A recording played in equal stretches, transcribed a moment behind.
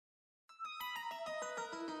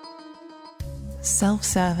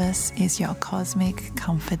Self-service is your cosmic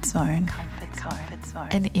comfort zone.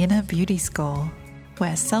 An inner beauty school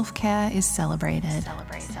where self-care is celebrated,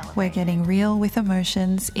 where getting real with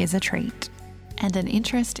emotions is a treat, and an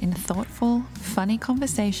interest in thoughtful, funny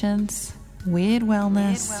conversations, weird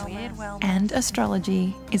wellness, and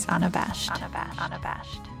astrology is unabashed.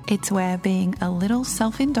 It's where being a little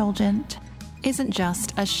self-indulgent isn't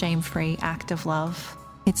just a shame-free act of love.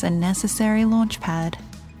 It's a necessary launchpad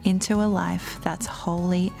into a life that's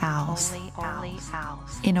wholly ours.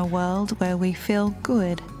 In a world where we feel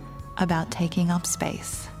good about taking up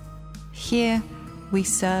space. Here, we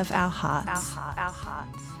serve our hearts.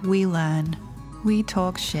 We learn. We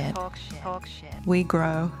talk shit. We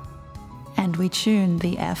grow. And we tune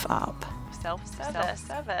the F up.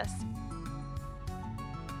 Self-service.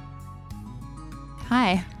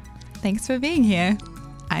 Hi, thanks for being here.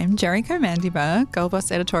 I'm Jericho Mandiba, Girl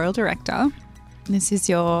Boss Editorial Director. This is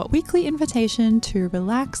your weekly invitation to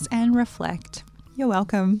relax and reflect. You're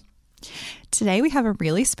welcome. Today we have a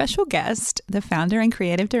really special guest, the founder and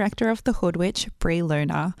creative director of The Hood Witch, Brie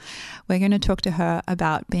Luna. We're going to talk to her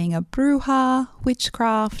about being a bruja,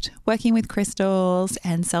 witchcraft, working with crystals,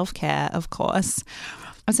 and self-care, of course.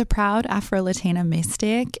 As a proud Afro-Latina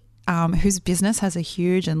mystic, whose business has a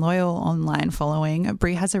huge and loyal online following,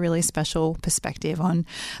 Brie has a really special perspective on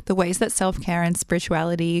the ways that self-care and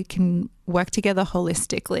spirituality can work together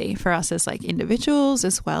holistically for us as like individuals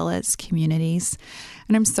as well as communities.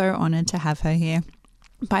 And I'm so honored to have her here.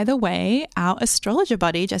 By the way, our astrologer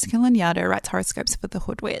buddy, Jessica Lanyadoo, writes horoscopes for The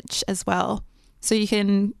Hood Witch as well. So you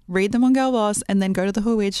can read them on Girl Boss and then go to The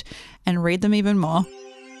Hood Witch and read them even more.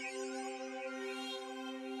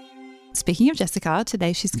 Speaking of Jessica,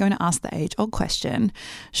 today she's going to ask the age-old question,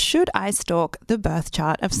 should I stalk the birth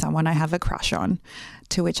chart of someone I have a crush on?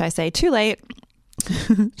 To which I say, too late.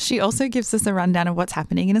 She also gives us a rundown of what's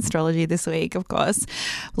happening in astrology this week, of course.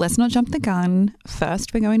 Let's not jump the gun.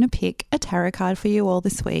 First, we're going to pick a tarot card for you all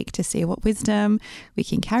this week to see what wisdom we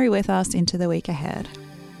can carry with us into the week ahead.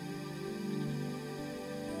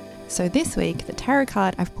 So this week, the tarot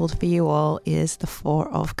card I've pulled for you all is the Four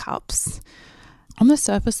of Cups. On the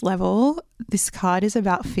surface level, this card is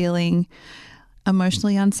about feeling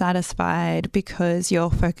emotionally unsatisfied because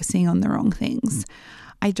you're focusing on the wrong things.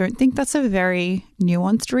 I don't think that's a very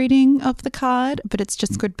nuanced reading of the card, but it's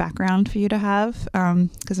just good background for you to have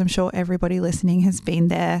because I'm sure everybody listening has been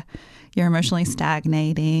there. You're emotionally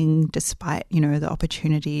stagnating despite, the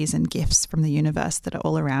opportunities and gifts from the universe that are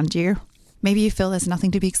all around you. Maybe you feel there's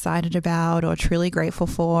nothing to be excited about or truly grateful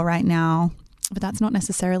for right now. But that's not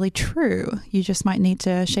necessarily true. You just might need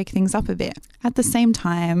to shake things up a bit. At the same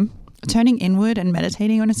time, turning inward and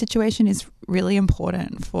meditating on a situation is really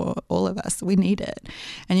important for all of us. We need it.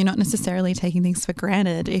 And you're not necessarily taking things for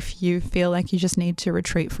granted if you feel like you just need to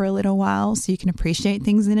retreat for a little while so you can appreciate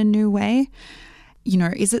things in a new way.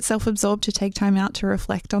 Is it self-absorbed to take time out to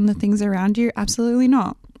reflect on the things around you? Absolutely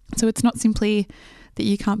not. So it's not simply that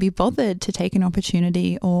you can't be bothered to take an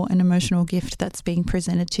opportunity or an emotional gift that's being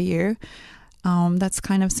presented to you. That's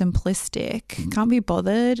kind of simplistic. Can't be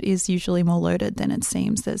bothered is usually more loaded than it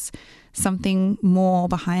seems. There's something more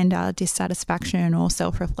behind our dissatisfaction or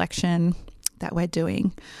self-reflection that we're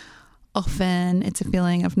doing. Often it's a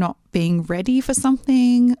feeling of not being ready for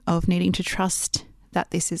something, of needing to trust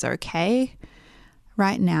that this is okay.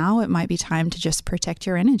 Right now, it might be time to just protect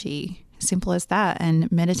your energy. Simple as that,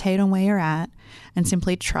 and meditate on where you're at and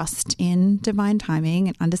simply trust in divine timing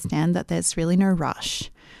and understand that there's really no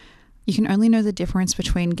rush. You can only know the difference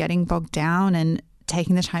between getting bogged down and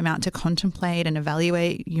taking the time out to contemplate and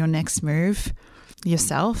evaluate your next move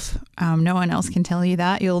yourself. No one else can tell you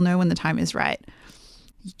that. You'll know when the time is right.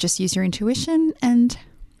 Just use your intuition and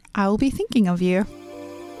I will be thinking of you.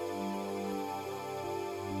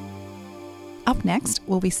 Up next,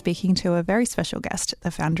 we'll be speaking to a very special guest, the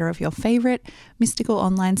founder of your favorite mystical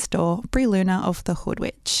online store, Brie Luna of The Hood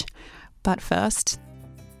Witch. But first,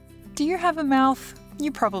 do you have a mouth?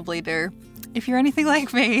 You probably do. If you're anything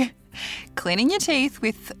like me, cleaning your teeth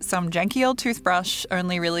with some janky old toothbrush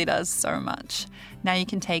only really does so much. Now you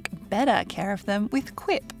can take better care of them with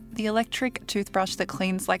Quip, the electric toothbrush that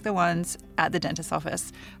cleans like the ones at the dentist's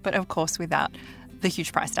office, but of course without the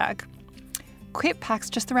huge price tag. Quip packs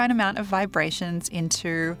just the right amount of vibrations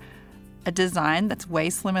into a design that's way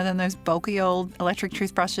slimmer than those bulky old electric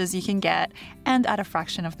toothbrushes you can get and at a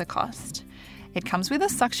fraction of the cost. It comes with a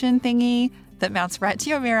suction thingy that mounts right to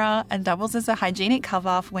your mirror and doubles as a hygienic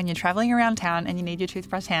cover for when you're traveling around town and you need your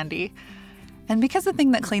toothbrush handy. And because the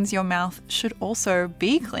thing that cleans your mouth should also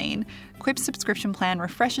be clean, Quip's subscription plan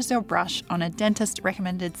refreshes your brush on a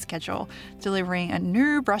dentist-recommended schedule, delivering a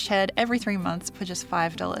new brush head every 3 months for just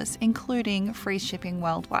 $5, including free shipping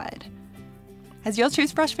worldwide. Has your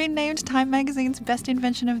toothbrush been named Time Magazine's Best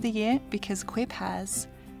Invention of the Year? Because Quip has.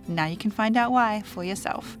 Now you can find out why for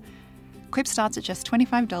yourself. Quip starts at just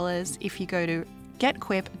 $25. If you go to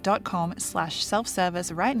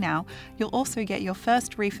getquip.com/self-service right now, you'll also get your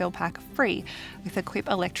first refill pack free with a Quip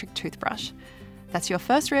electric toothbrush. That's your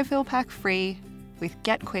first refill pack free with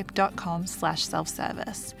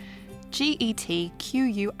getquip.com/self-service.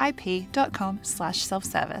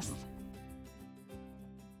 getquip.com/self-service.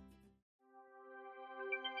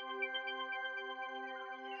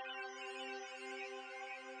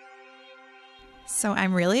 So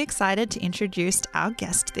I'm really excited to introduce our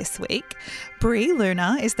guest this week. Brie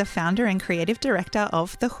Luna is the founder and creative director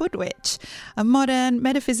of The Hood Witch, a modern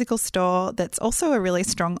metaphysical store that's also a really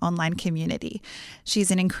strong online community.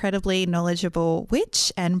 She's an incredibly knowledgeable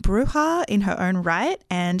witch and bruja in her own right,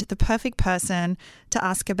 and the perfect person to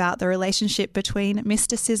ask about the relationship between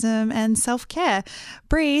mysticism and self-care.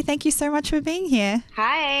 Brie, thank you so much for being here.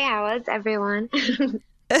 Hi, how is everyone?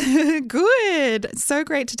 Good. So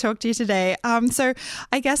great to talk to you today. So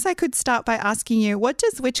I guess I could start by asking you, what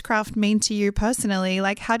does witchcraft mean to you personally?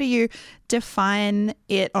 Like, how do you define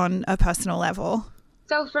it on a personal level?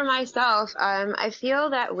 So for myself, I feel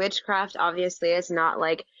that witchcraft obviously is not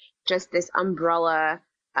like just this umbrella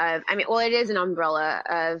of, it is an umbrella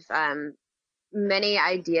of many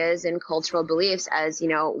ideas and cultural beliefs, as,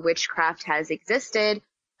 witchcraft has existed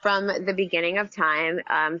from the beginning of time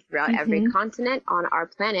throughout every continent on our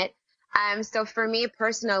planet. So for me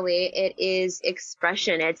personally, it is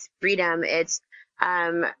expression, it's freedom, it's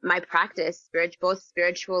my practice, both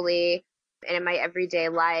spiritually and in my everyday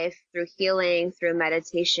life, through healing, through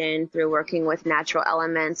meditation, through working with natural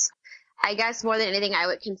elements. I guess more than anything, I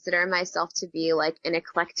would consider myself to be like an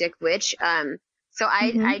eclectic witch. So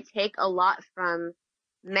I take a lot from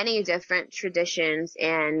many different traditions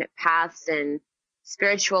and paths and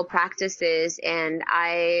spiritual practices, and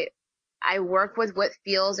I work with what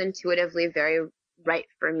feels intuitively very right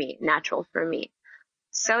for me, natural for me.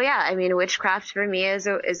 So yeah, witchcraft for me is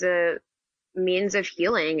a means of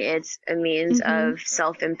healing. It's a means of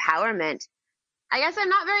self-empowerment. I guess I'm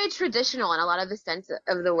not very traditional in a lot of the sense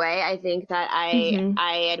of the way. I think that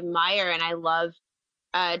I admire and I love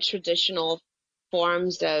traditional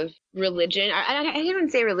forms of religion. I can't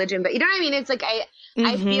even say religion, but you know what I mean? It's like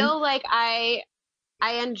I feel like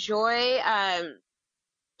I enjoy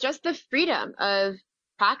just the freedom of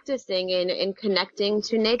practicing and connecting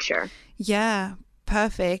to nature. Yeah,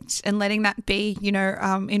 perfect. And letting that be,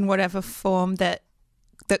 in whatever form that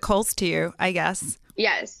calls to you, I guess.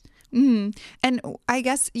 Yes. And I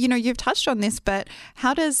guess, you've touched on this, but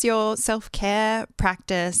how does your self-care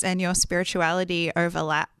practice and your spirituality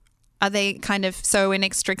overlap? Are they kind of so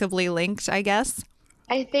inextricably linked, I guess?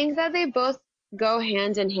 I think that they both go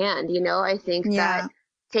hand in hand. I think that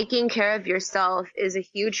taking care of yourself is a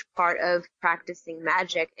huge part of practicing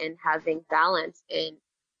magic and having balance and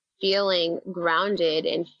feeling grounded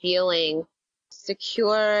and feeling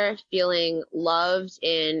secure, feeling loved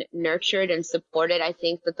and nurtured and supported. I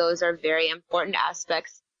think that those are very important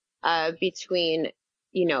aspects between,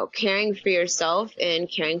 caring for yourself and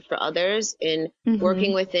caring for others and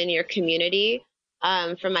working within your community.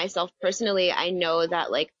 For myself personally, I know that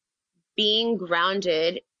being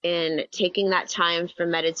grounded and taking that time for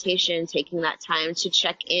meditation, taking that time to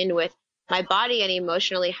check in with my body and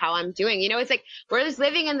emotionally how I'm doing. It's like we're just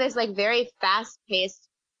living in this very fast-paced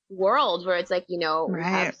world where it's we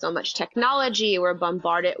have so much technology. We're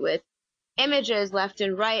bombarded with images left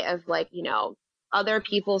and right of other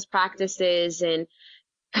people's practices and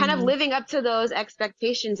kind of living up to those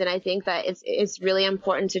expectations. And I think that it's really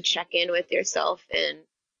important to check in with yourself and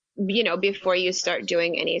before you start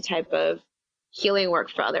doing any type of healing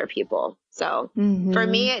work for other people. So for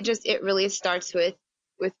me, it really starts with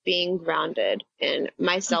being grounded and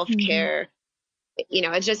my self-care.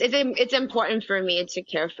 It's important for me to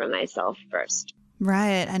care for myself first.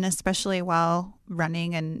 Right. And especially while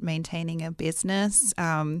running and maintaining a business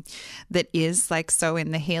that is so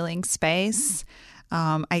in the healing space.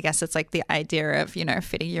 I guess it's the idea of,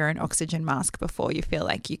 fitting your own oxygen mask before you feel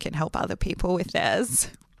like you can help other people with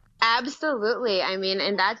theirs. Absolutely.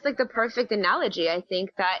 And that's the perfect analogy. I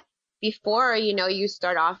think that before, you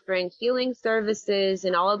start offering healing services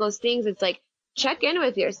and all of those things, it's check in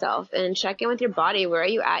with yourself and check in with your body. Where are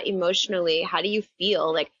you at emotionally? How do you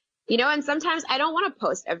feel? And sometimes I don't want to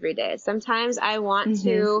post every day. Sometimes I want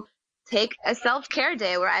to take a self-care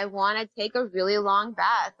day where I want to take a really long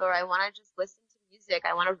bath, or I want to just listen to music.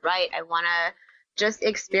 I want to write. I want to just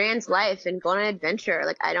experience life and go on an adventure.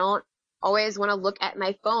 Like, I don't always want to look at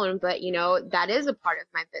my phone, but you know, that is a part of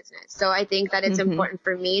my business. So I think that it's important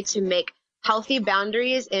for me to make healthy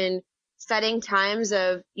boundaries in setting times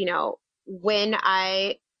of, you know, when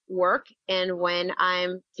I work and when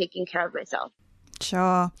I'm taking care of myself.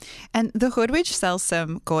 Sure. And the Hood Witch sells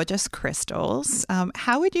some gorgeous crystals.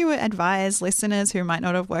 How would you advise listeners who might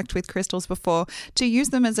not have worked with crystals before to use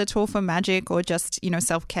them as a tool for magic or just, you know,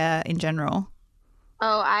 self-care in general?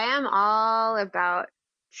 Oh, I am all about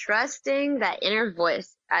trusting that inner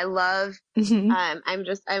voice. I love, I'm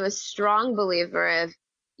a strong believer of,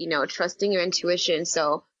 you know, trusting your intuition.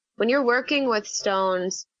 So when you're working with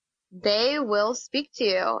stones, they will speak to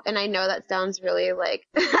you. And I know that sounds really like,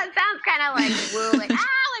 that sounds kind of like woo, like,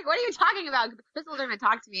 like, what are you talking about? The crystals are going to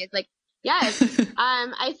talk to me. It's like, yes.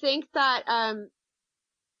 I think that,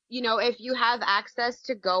 you know, if you have access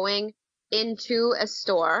to going into a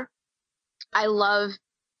store, I love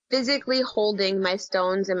physically holding my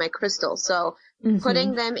stones and my crystals. So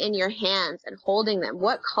putting them in your hands and holding them,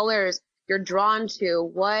 what colors you're drawn to,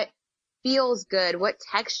 what feels good, what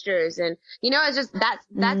textures, and you know, it's just that's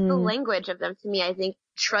the language of them to me. I think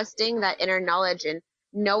trusting that inner knowledge and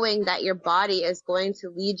knowing that your body is going to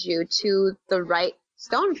lead you to the right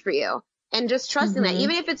stone for you, and just trusting that,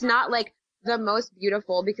 even if it's not like the most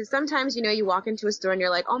beautiful, because sometimes, you know, you walk into a store and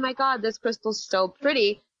you're like, oh my God, this crystal's so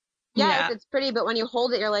pretty. Yes, it's pretty, but when you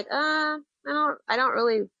hold it, you're like, I don't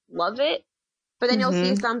really love it. But then you'll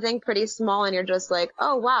see something pretty small and you're just like,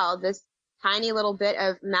 oh wow, this tiny little bit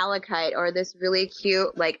of malachite or this really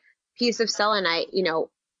cute like piece of selenite, you know,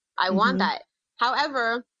 I want that.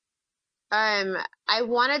 However, I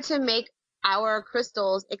wanted to make our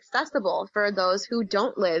crystals accessible for those who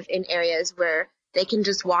don't live in areas where they can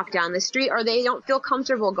just walk down the street, or they don't feel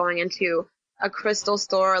comfortable going into a crystal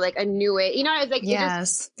store, like a new age, you know, it's like, it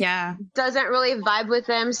just doesn't really vibe with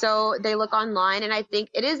them. So they look online, and I think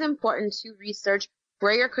it is important to research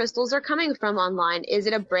where your crystals are coming from online. Is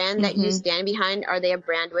it a brand that you stand behind? Are they a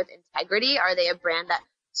brand with integrity? Are they a brand that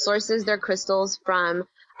sources their crystals from,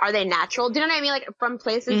 are they natural? Do you know what I mean? Like from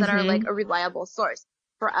places that are like a reliable source.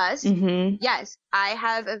 For us, yes, I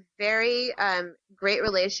have a very great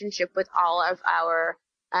relationship with all of our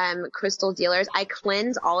crystal dealers. I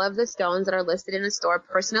cleanse all of the stones that are listed in the store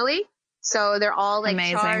personally. So they're all like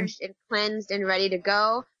charged and cleansed and ready to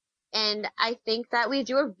go. And I think that we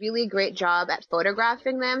do a really great job at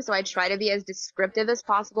photographing them. So I try to be as descriptive as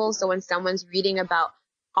possible. So when someone's reading about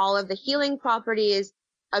all of the healing properties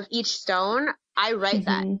of each stone, I write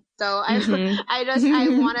that. So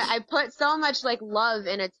I put so much like love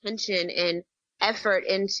and attention and effort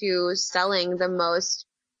into selling the most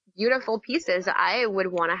beautiful pieces that I would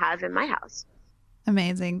want to have in my house.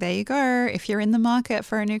 Amazing. There you go. If you're in the market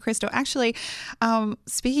for a new crystal. Actually,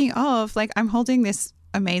 speaking of, like, I'm holding this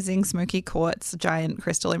amazing smoky quartz giant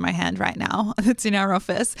crystal in my hand right now that's in our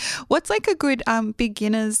office. What's like a good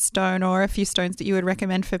beginner's stone, or a few stones that you would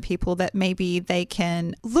recommend for people that maybe they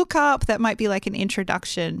can look up that might be like an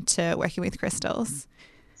introduction to working with crystals?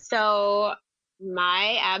 So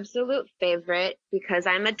my absolute favorite, because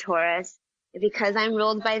I'm a Taurus, because I'm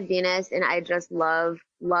ruled by Venus, and I just love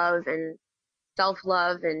and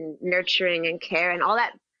self-love and nurturing and care and all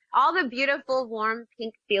that, all the beautiful, warm,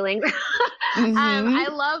 pink feelings. I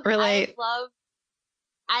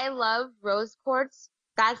love rose quartz.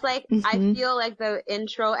 That's like, I feel like the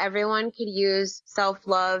intro, everyone could use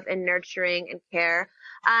self-love and nurturing and care.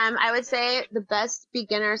 I would say the best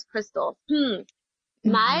beginner's crystal.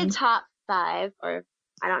 My top 5, or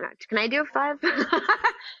I don't know. Can I do 5?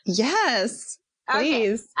 Yes,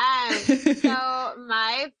 please. Okay. So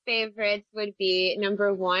my favorites would be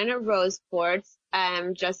number 1, rose quartz.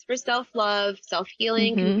 Just for self-love,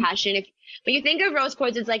 self-healing, compassion. When you think of rose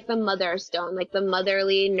quartz, it's like the mother stone, like the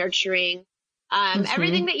motherly, nurturing,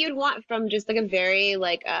 everything that you'd want from just like a very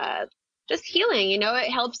like, just healing, you know.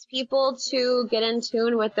 It helps people to get in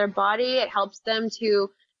tune with their body. It helps them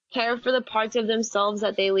to care for the parts of themselves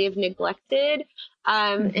that they leave neglected.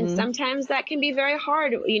 And sometimes that can be very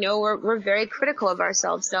hard. You know, we're very critical of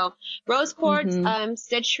ourselves. So rose quartz,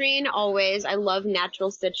 citrine, always. I love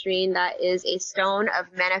natural citrine. That is a stone of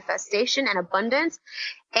manifestation and abundance.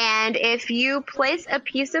 And if you place a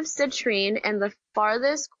piece of citrine in the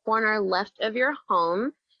farthest corner left of your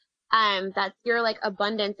home, that's your like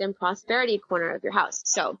abundance and prosperity corner of your house.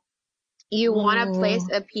 So you want to place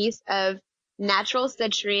a piece of natural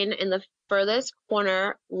citrine in the furthest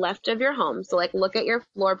corner left of your home. So like look at your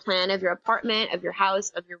floor plan of your apartment, of your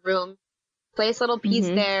house, of your room, place a little piece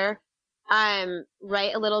there.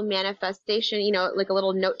 write a little manifestation, like a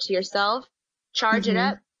little note to yourself, charge it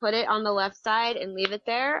up, put it on the left side and leave it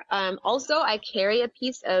there. Also, I carry a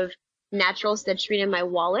piece of natural citrine in my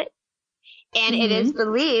wallet. And it is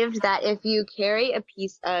believed that if you carry a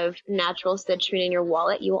piece of natural citrine in your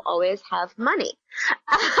wallet, you will always have money.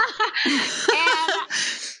 And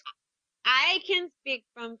I can speak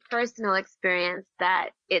from personal experience that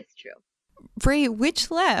it's true. Bree,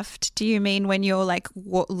 which left do you mean when you're like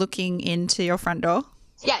looking into your front door?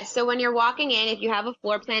 Yes. So when you're walking in, if you have a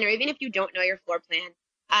floor plan, or even if you don't know your floor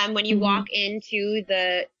plan, when you walking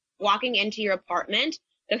into your apartment,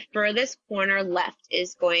 the furthest corner left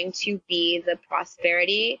is going to be the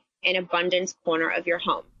prosperity and abundance corner of your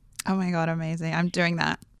home. Oh my God, amazing. I'm doing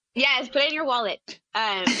that. Yes, put it in your wallet.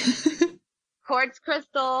 Quartz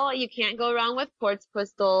crystal, you can't go wrong with quartz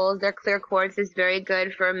crystals. Their clear quartz is very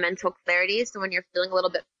good for mental clarity. So when you're feeling a little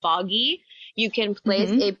bit foggy, you can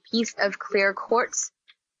place a piece of clear quartz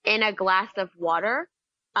in a glass of water.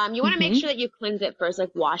 You want to make sure that you cleanse it first,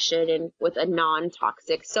 like wash it with a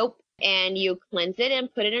non-toxic soap. And you cleanse it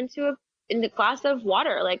and put it in the glass of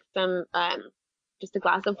water, like just a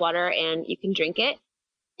glass of water, and you can drink it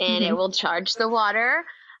and it will charge the water.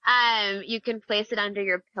 You can place it under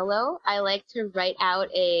your pillow. I like to write out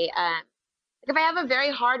if I have a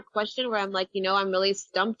very hard question where I'm like, I'm really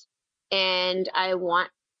stumped and I want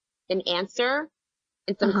an answer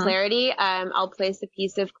and some clarity, I'll place a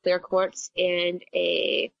piece of clear quartz and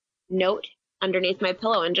a note underneath my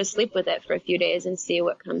pillow and just sleep with it for a few days and see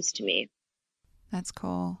what comes to me. That's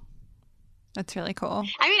cool. That's really cool.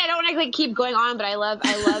 I mean, I don't want to keep going on, but I love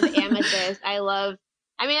amethyst.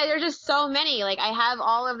 There's just so many. Like, I have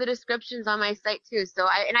all of the descriptions on my site too. So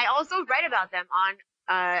I also write about them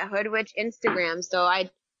on Hoodwitch Instagram. So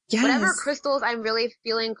whatever crystals I'm really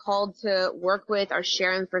feeling called to work with or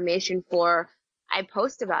share information for, I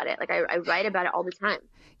post about it. Like I write about it all the time.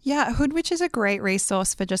 Yeah, Hoodwitch is a great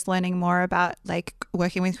resource for just learning more about like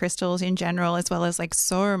working with crystals in general, as well as like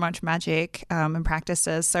so much magic and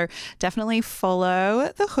practices. So definitely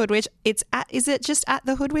follow the Hoodwitch. Is it just at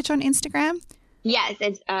the Hoodwitch on Instagram? Yes,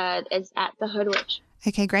 it's at the Hoodwitch.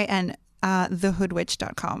 Okay, great. And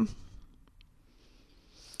thehoodwitch.com.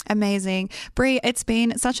 Amazing. Bree, it's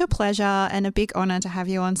been such a pleasure and a big honor to have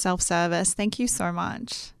you on Self-Service. Thank you so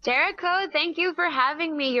much. Jericho, thank you for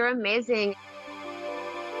having me. You're amazing.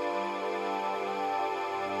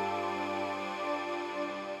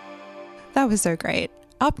 That was so great.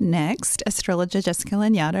 Up next, astrologer Jessica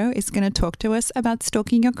Lanyadoo is going to talk to us about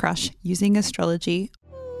stalking your crush using astrology.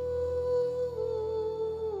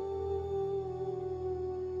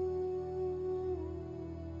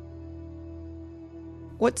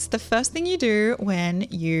 What's the first thing you do when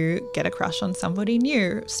you get a crush on somebody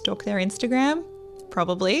new? Stalk their Instagram?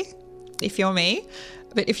 Probably, if you're me.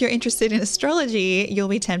 But if you're interested in astrology, you'll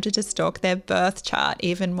be tempted to stalk their birth chart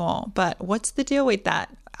even more. But what's the deal with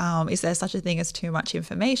that? Is there such a thing as too much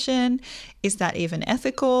information? Is that even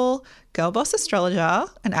ethical? Girl boss astrologer,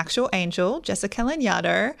 an actual angel, Jessica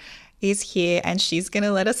Lanyadoo, is here and she's going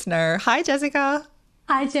to let us know. Hi, Jessica.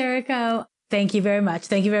 Hi, Jericho. Thank you very much.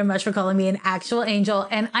 Thank you very much for calling me an actual angel.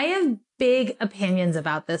 And I have big opinions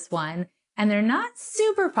about this one, and they're not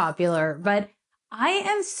super popular, but I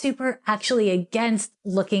am super actually against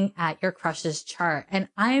looking at your crush's chart. And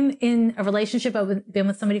I'm in a relationship. I've been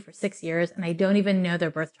with somebody for 6 years and I don't even know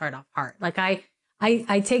their birth chart off heart. Like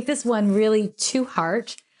I take this one really to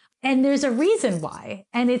heart, and there's a reason why.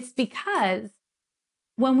 And it's because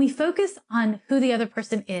when we focus on who the other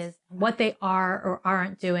person is, what they are or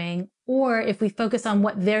aren't doing, or if we focus on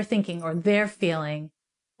what they're thinking or they're feeling,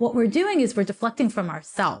 what we're doing is we're deflecting from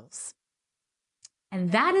ourselves.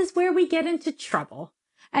 And that is where we get into trouble.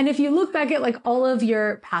 And if you look back at like all of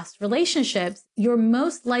your past relationships, you're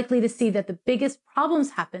most likely to see that the biggest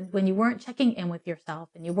problems happened when you weren't checking in with yourself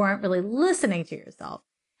and you weren't really listening to yourself.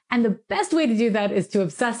 And the best way to do that is to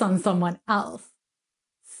obsess on someone else.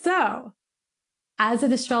 So as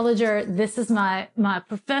an astrologer, this is my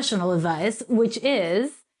professional advice, which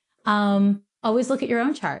is always look at your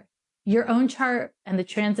own chart and the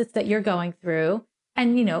transits that you're going through.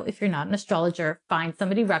 And, if you're not an astrologer, find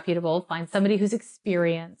somebody reputable, find somebody who's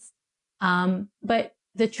experienced. But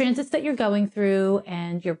the transits that you're going through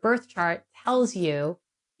and your birth chart tells you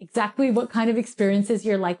exactly what kind of experiences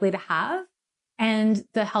you're likely to have and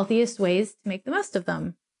the healthiest ways to make the most of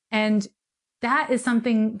them. And that is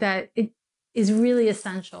something that it is really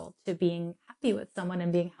essential to being happy with someone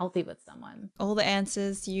and being healthy with someone. All the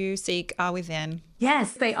answers you seek are within.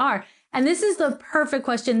 Yes, they are. And this is the perfect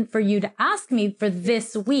question for you to ask me for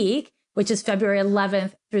this week, which is February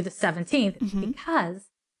 11th through the 17th, because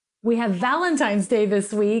we have Valentine's Day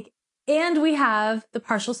this week And we have the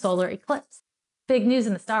partial solar eclipse. Big news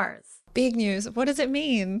in the stars. Big news. What does it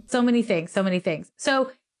mean? So many things, so many things.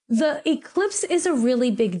 So the eclipse is a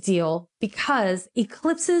really big deal because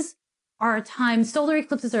eclipses are a time, solar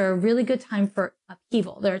eclipses are a really good time for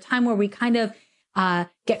upheaval. They're a time where we kind of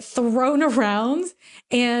get thrown around,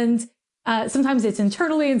 and sometimes it's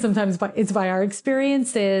internally and sometimes it's by our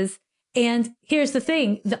experiences. And here's the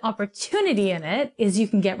thing, the opportunity in it is you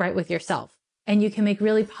can get right with yourself and you can make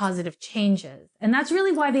really positive changes. And that's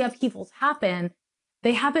really why the upheavals happen.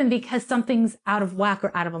 They happen because something's out of whack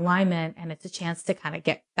or out of alignment, and it's a chance to kind of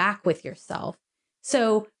get back with yourself.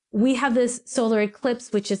 So we have this solar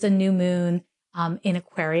eclipse, which is a new moon in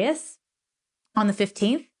Aquarius on the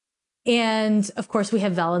 15th. And of course, we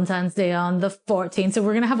have Valentine's Day on the 14th. So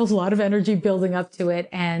we're going to have a lot of energy building up to it.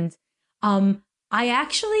 And I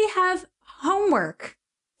actually have homework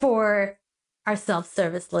for our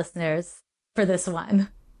self-service listeners for this one.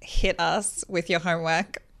 Hit us with your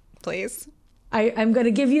homework, please. I'm going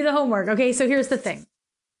to give you the homework. Okay, so here's the thing.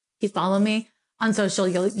 If you follow me on social,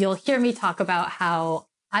 you'll hear me talk about how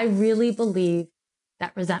I really believe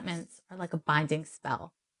that resentments are like a binding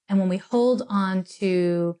spell. And when we hold on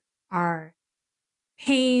to our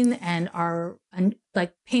pain and our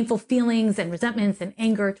like painful feelings and resentments and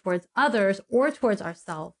anger towards others or towards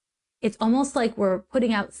ourselves, it's almost like we're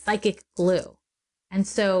putting out psychic glue. And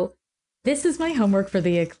so this is my homework for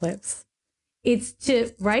the eclipse. It's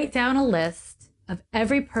to write down a list of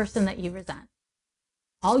every person that you resent.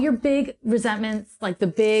 All your big resentments, like the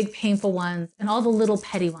big painful ones, and all the little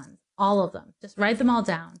petty ones, all of them. Just write them all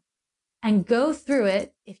down and go through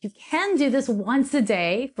it. If you can do this once a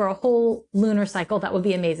day for a whole lunar cycle, that would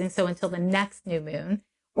be amazing. So until the next new moon,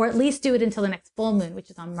 or at least do it until the next full moon,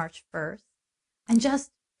 which is on March 1st, and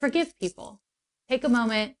just forgive people. Take a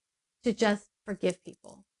moment to just forgive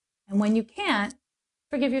people. And when you can't,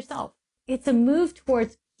 forgive yourself. It's a move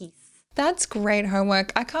towards peace. That's great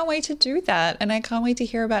homework. I can't wait to do that. And I can't wait to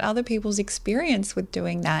hear about other people's experience with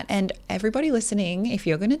doing that. And everybody listening, if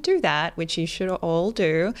you're going to do that, which you should all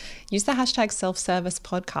do, use the hashtag self-service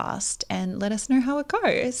podcast and let us know how it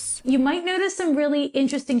goes. You might notice some really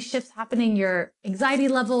interesting shifts happening in your anxiety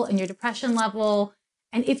level and your depression level.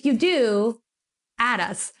 And if you do, add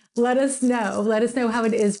us. Let us know. Let us know how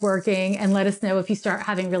it is working, and let us know if you start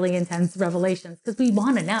having really intense revelations, because we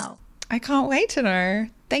want to know. I can't wait to know.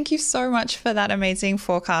 Thank you so much for that amazing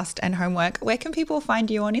forecast and homework. Where can people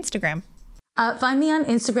find you on Instagram? Find me on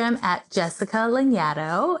Instagram at Jessica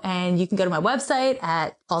Lanyadoo, and you can go to my website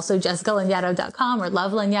at also jessicalanyadoo.com or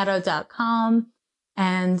lovelanyadoo.com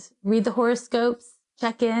and read the horoscopes,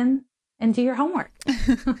 check in, and do your homework.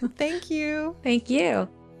 Thank you. Thank you.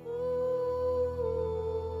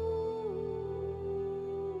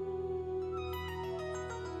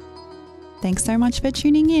 Thanks so much for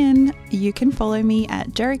tuning in. You can follow me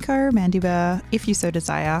at Jericho Mandibur, if you so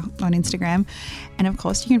desire, on Instagram. And of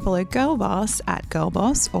course, you can follow Girl Boss at Girl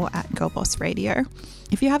Boss or at Girl Boss Radio.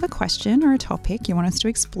 If you have a question or a topic you want us to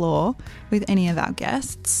explore with any of our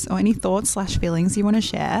guests, or any thoughts/feelings you want to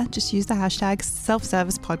share, just use the hashtag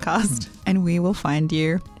self-service podcast and we will find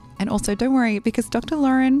you. And also don't worry, because Dr.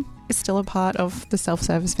 Lauren is still a part of the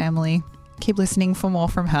self-service family. Keep listening for more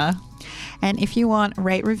from her. And if you want,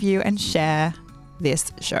 rate, review, and share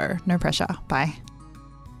this show. No pressure. Bye.